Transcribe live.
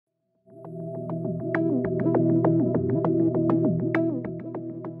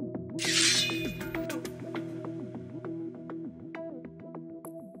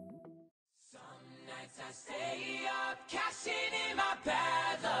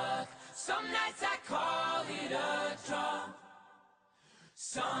Some nights I call it a draw.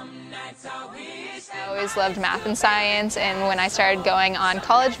 Some nights I wish I always loved math and science, and when I started going on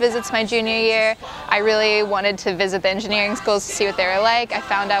college visits my junior year, I really wanted to visit the engineering schools to see what they were like. I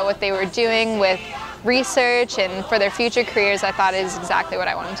found out what they were doing with research, and for their future careers I thought it is exactly what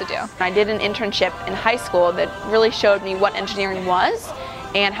I wanted to do. I did an internship in high school that really showed me what engineering was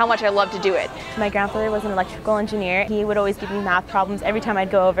and how much I love to do it. My grandfather was an electrical engineer. He would always give me math problems every time I'd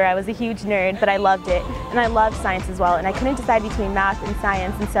go over. I was a huge nerd, but I loved it. And I loved science as well, and I couldn't decide between math and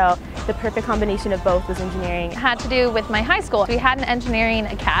science, and so the perfect combination of both was engineering. It had to do with my high school. We had an engineering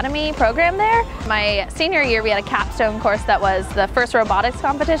academy program there. My senior year we had a capstone course that was the first robotics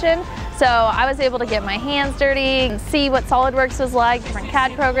competition. So I was able to get my hands dirty and see what SolidWorks was like, different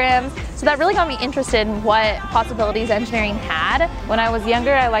CAD programs. So that really got me interested in what possibilities engineering had. When I was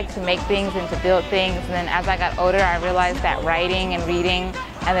younger, I liked to make things and to build things, and then as I got older, I realized that writing and reading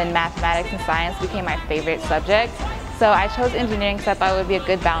and then mathematics and science became my favorite subjects. So I chose engineering because I thought it would be a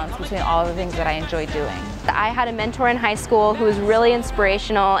good balance between all the things that I enjoy doing. I had a mentor in high school who was really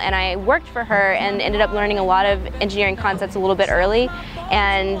inspirational, and I worked for her and ended up learning a lot of engineering concepts a little bit early,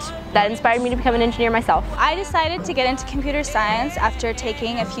 and that inspired me to become an engineer myself. I decided to get into computer science after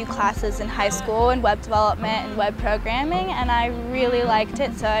taking a few classes in high school in web development and web programming, and I really liked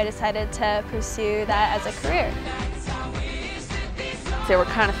it, so I decided to pursue that as a career. There were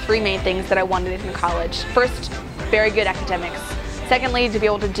kind of three main things that I wanted in college. First, very good academics. Secondly, to be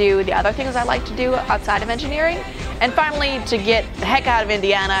able to do the other things I like to do outside of engineering. And finally, to get the heck out of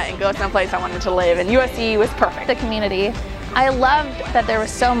Indiana and go someplace I wanted to live. And USC was perfect. The community. I loved that there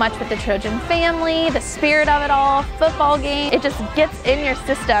was so much with the Trojan family, the spirit of it all, football game. It just gets in your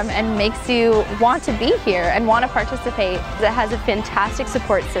system and makes you want to be here and want to participate. It has a fantastic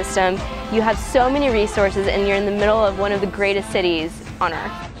support system. You have so many resources, and you're in the middle of one of the greatest cities on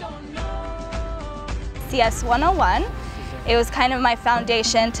earth. CS 101. It was kind of my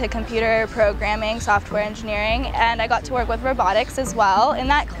foundation to computer programming, software engineering, and I got to work with robotics as well, and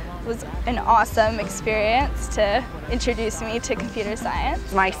that was an awesome experience to introduce me to computer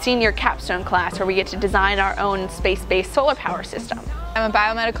science. My senior capstone class where we get to design our own space-based solar power system. I'm a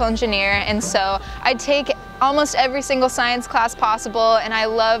biomedical engineer, and so I take almost every single science class possible, and I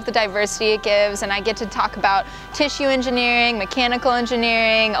love the diversity it gives, and I get to talk about tissue engineering, mechanical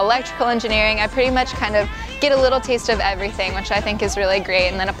engineering, electrical engineering. I pretty much kind of get a little taste of everything, which I think is really great,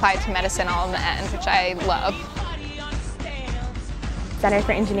 and then apply it to medicine all in the end, which I love. Center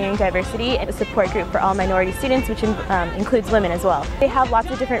for Engineering Diversity, a support group for all minority students, which includes women as well. They have lots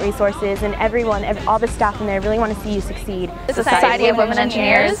of different resources, and all the staff in there really want to see you succeed. The Society of Women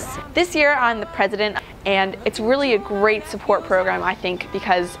Engineers. This year I'm the president, and it's really a great support program, I think,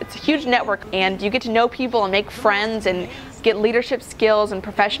 because it's a huge network and you get to know people and make friends and get leadership skills and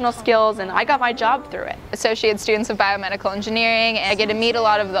professional skills, and I got my job through it. Associate students of biomedical engineering, and I get to meet a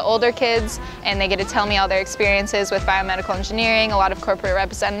lot of the older kids, and they get to tell me all their experiences with biomedical engineering. A lot of corporate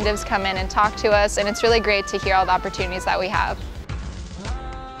representatives come in and talk to us, and it's really great to hear all the opportunities that we have.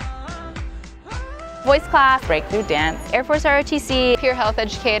 Voice class, breakthrough dance, Air Force ROTC, peer health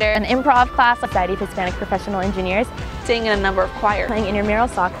educator, an improv class, Society of Hispanic Professional Engineers, singing in a number of choirs, playing intramural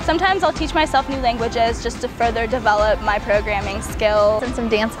soccer. Sometimes I'll teach myself new languages just to further develop my programming skills. and some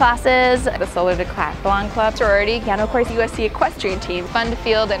dance classes, the Solar Decathlon Club, sorority, piano course, USC equestrian team, fund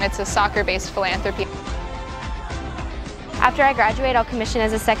field, and it's a soccer-based philanthropy. After I graduate, I'll commission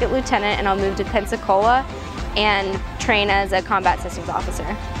as a second lieutenant, and I'll move to Pensacola and train as a combat systems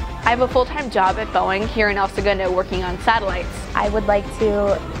officer. I have a full-time job at Boeing here in El Segundo working on satellites. I would like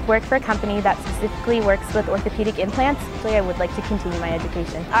to work for a company that specifically works with orthopedic implants. So I would like to continue my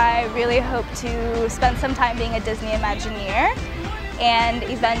education. I really hope to spend some time being a Disney Imagineer and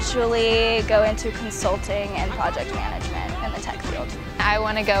eventually go into consulting and project management in the tech field. I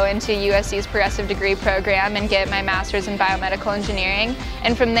want to go into USC's progressive degree program and get my master's in biomedical engineering,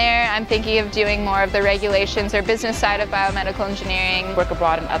 and from there I'm thinking of doing more of the regulations or business side of biomedical engineering. work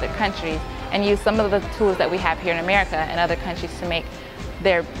abroad in other countries, and use some of the tools that we have here in America and other countries to make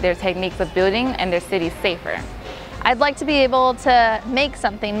their techniques of building and their cities safer. I'd like to be able to make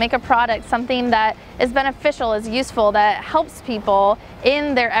something, make a product, something that is beneficial, is useful, that helps people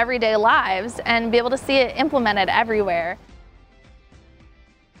in their everyday lives, and be able to see it implemented everywhere.